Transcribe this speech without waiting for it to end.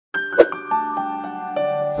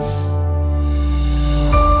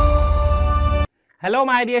Hello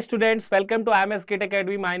my dear students, welcome to IMS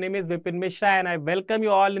Academy. My name is Vipin Mishra and I welcome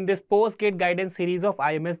you all in this post-GATE guidance series of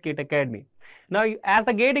IMS Academy. Now as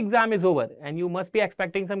the GATE exam is over and you must be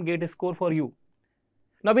expecting some GATE score for you.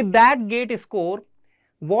 Now with that GATE score,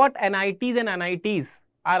 what NITs and NITs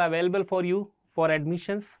are available for you for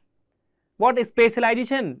admissions? What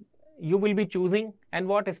specialization you will be choosing and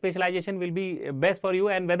what specialization will be best for you,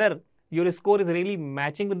 and whether your score is really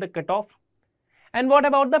matching with the cutoff? And what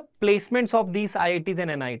about the placements of these IITs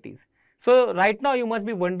and NITs? So right now you must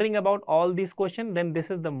be wondering about all these questions, then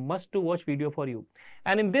this is the must to watch video for you.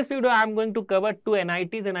 And in this video I am going to cover two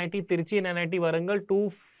NITs, NIT Trichy and NIT Warangal,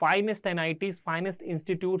 two finest NITs, finest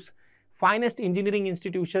institutes, finest engineering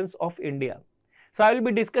institutions of India. So I will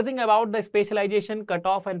be discussing about the specialization,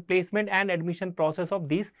 cutoff and placement and admission process of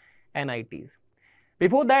these NITs.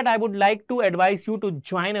 Before that, I would like to advise you to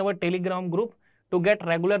join our Telegram group to get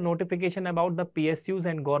regular notification about the PSUs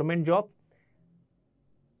and government job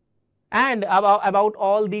and about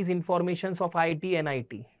all these informations of IT and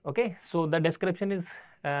NIT. Okay, so the description is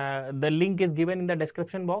the link is given in the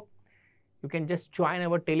description box. You can just join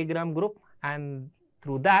our Telegram group, and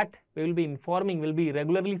through that we will be informing, will be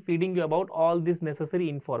regularly feeding you about all this necessary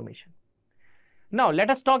information. Now let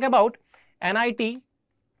us talk about NIT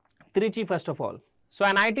Trichy first of all. So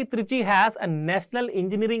NIT Trichy has a national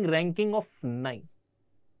engineering ranking of 9.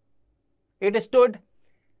 It stood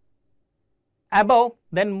above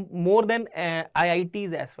more than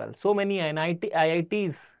IITs as well. So many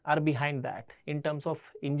IITs are behind that in terms of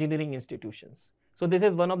engineering institutions. So this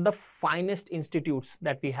is one of the finest institutes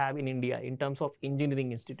that we have in India in terms of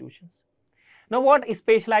engineering institutions. Now what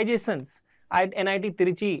specializations NIT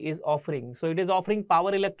Trichy is offering? So it is offering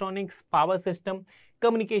power electronics, power system,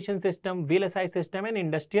 communication system, VLSI system and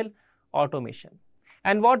industrial automation.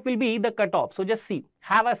 And what will be the cutoff? So just see,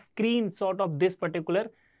 have a screenshot of this particular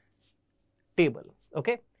table.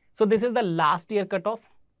 Okay, so this is the last year cutoff.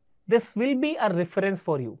 This will be a reference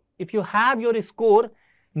for you. If you have your score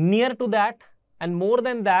near to that and more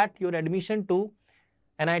than that, your admission to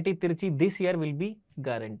NIT Trichy this year will be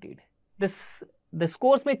guaranteed. The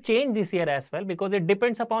scores may change this year as well, because it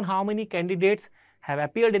depends upon how many candidates have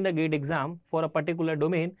appeared in the GATE exam for a particular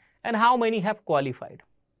domain and how many have qualified.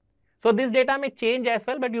 So this data may change as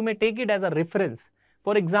well, but you may take it as a reference.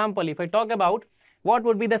 For example, if I talk about what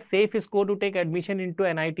would be the safe score to take admission into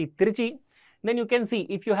NIT Trichy, then you can see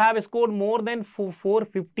if you have scored more than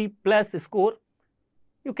 450 plus score,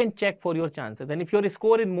 you can check for your chances. And if your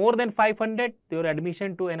score is more than 500, your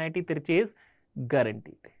admission to NIT Trichy is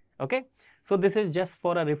guaranteed. Okay, so this is just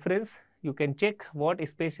for a reference. You can check what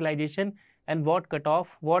specialization and what cutoff,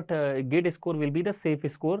 what GATE score will be the safe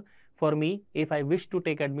score for me if I wish to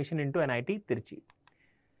take admission into NIT Trichy.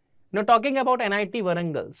 Now talking about NIT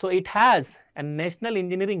Warangal, so it has a national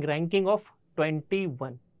engineering ranking of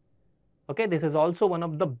 21. Okay, this is also one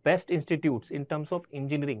of the best institutes in terms of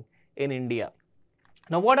engineering in India.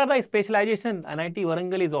 Now what are the specialization NIT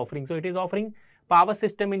Warangal is offering? So it is offering power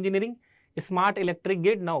system engineering, smart electric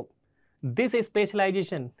grid. Now this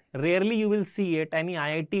specialization rarely you will see at any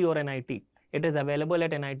IIT or NIT. It is available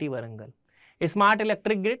at NIT Warangal. A smart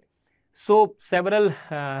electric grid, so several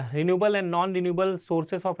renewable and non-renewable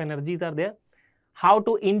sources of energies are there. How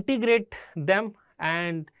to integrate them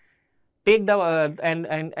and take the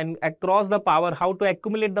and across the power, how to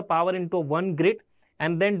accumulate the power into one grid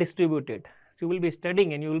and then distribute it. So you will be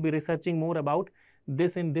studying and you will be researching more about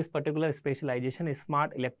this in this particular specialization is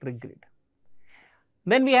smart electric grid.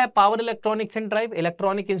 Then we have power electronics and drive,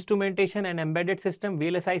 electronic instrumentation and embedded system,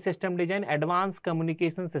 VLSI system design, advanced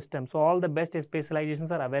communication system. So all the best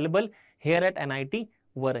specializations are available here at NIT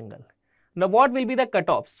Warangal. Now what will be the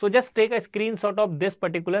cutoffs? So just take a screenshot of this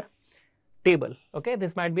particular table. Okay,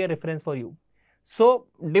 this might be a reference for you. So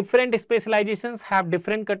different specializations have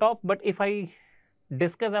different cutoff, but if I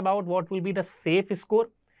discuss about what will be the safe score.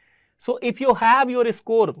 So if you have your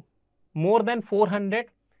score more than 400,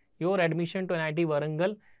 your admission to NIT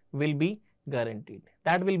Warangal will be guaranteed.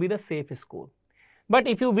 That will be the safe score. But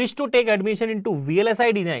if you wish to take admission into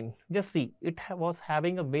VLSI design, just see, it was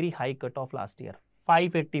having a very high cutoff last year,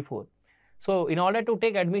 584. So in order to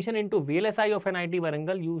take admission into VLSI of NIT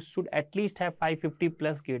Warangal, you should at least have 550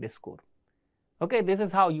 plus GATE score. Okay, this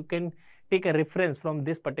is how you can take a reference from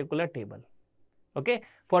this particular table. Okay,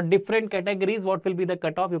 for different categories, what will be the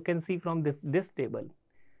cutoff, you can see from this table.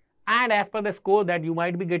 And as per the score that you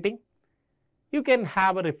might be getting, you can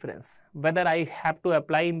have a reference whether I have to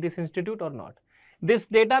apply in this institute or not. This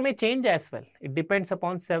data may change as well. It depends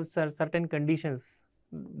upon certain conditions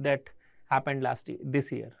that happened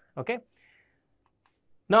this year. Okay.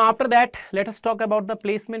 Now after that, let us talk about the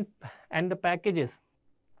placement and the packages.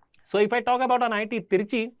 So if I talk about NIT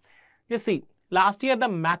Trichy, just see, last year the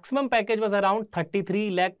maximum package was around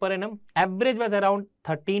 33 lakh per annum, average was around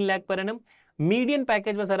 13 lakh per annum, median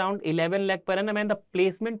package was around 11 lakh per annum, and the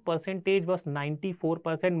placement percentage was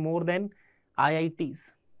 94% more than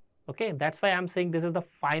IITs. Okay, that's why I am saying this is the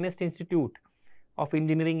finest institute of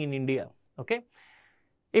engineering in India. Okay,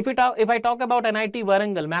 if I talk about NIT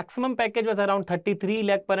Warangal, maximum package was around 33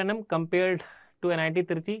 lakh per annum compared to NIT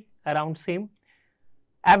Trichy, around same.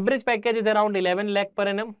 Average package is around 11 lakh per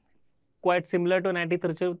annum, quite similar to NIT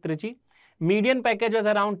Trichy. Median package was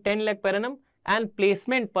around 10 lakh per annum, and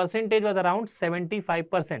placement percentage was around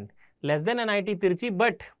 75%, less than NIT Trichy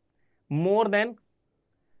but more than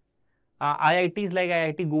IITs like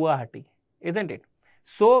IIT Guwahati, isn't it?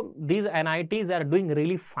 So these NITs are doing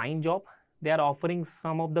really fine job. They are offering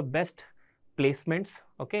some of the best placements,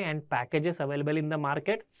 okay, and packages available in the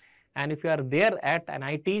market. And if you are there at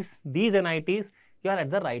NITs, these NITs, you are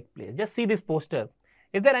at the right place. Just see this poster.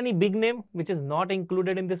 Is there any big name which is not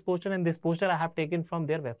included in this poster? And this poster I have taken from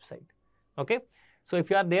their website. Okay, so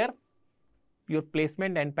if you are there, your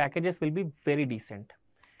placement and packages will be very decent.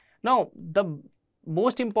 Now the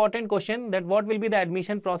most important question, that what will be the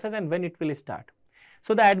admission process and when it will start.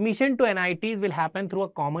 So the admission to NITs will happen through a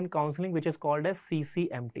common counseling which is called as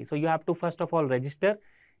CCMT. So you have to first of all register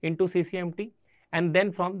into CCMT, and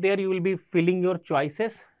then from there you will be filling your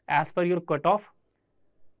choices as per your cutoff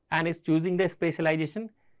and is choosing the specialization.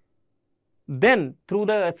 Then through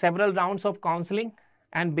the several rounds of counseling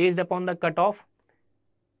and based upon the cutoff,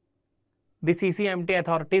 the CCMT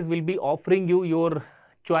authorities will be offering you your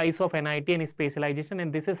choice of NIT and specialization,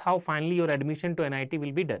 and this is how finally your admission to NIT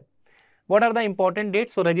will be done. What are the important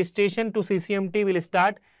dates? So registration to CCMT will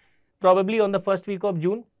start probably on the first week of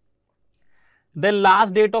June. Then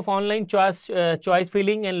last date of online choice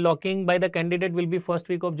filling and locking by the candidate will be first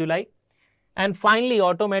week of July. And finally,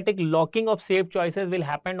 automatic locking of saved choices will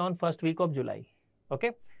happen on first week of July.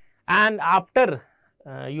 Okay, and after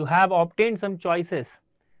you have obtained some choices,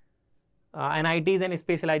 NITs and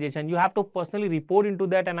specialization, you have to personally report into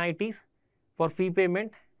that NITs for fee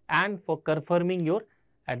payment and for confirming your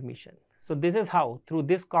admission. So this is how through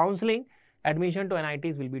this counseling admission to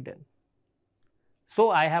NITs will be done. So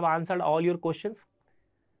I have answered all your questions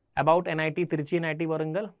about NIT Trichy, NIT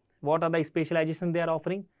Warangal. What are the specializations they are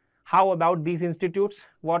offering? How about these institutes?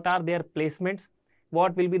 What are their placements?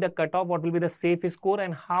 What will be the cutoff? What will be the safe score?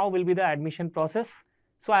 And how will be the admission process?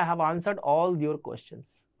 So I have answered all your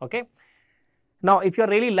questions. Okay. Now, if you are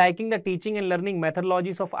really liking the teaching and learning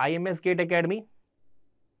methodologies of IMS GATE Academy,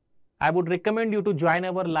 I would recommend you to join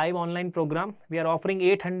our live online program. We are offering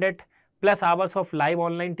 800 plus hours of live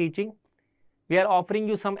online teaching. We are offering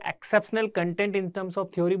you some exceptional content in terms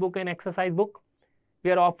of theory book and exercise book. We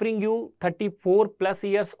are offering you 34 plus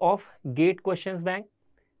years of GATE questions bank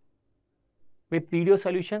with video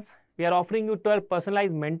solutions. We are offering you 12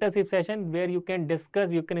 personalized mentorship sessions where you can discuss,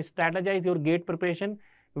 you can strategize your GATE preparation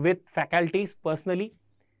with faculties personally.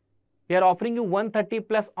 We are offering you 130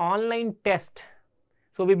 plus online test.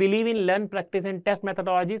 So we believe in learn, practice and test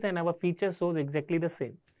methodologies, and our feature shows exactly the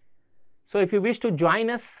same. So if you wish to join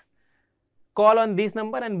us, call on this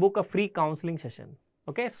number and book a free counseling session.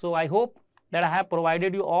 Okay, so I hope that I have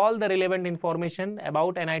provided you all the relevant information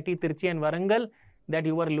about NIT Trichy and Warangal that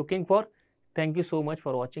you were looking for. Thank you so much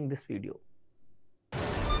for watching this video.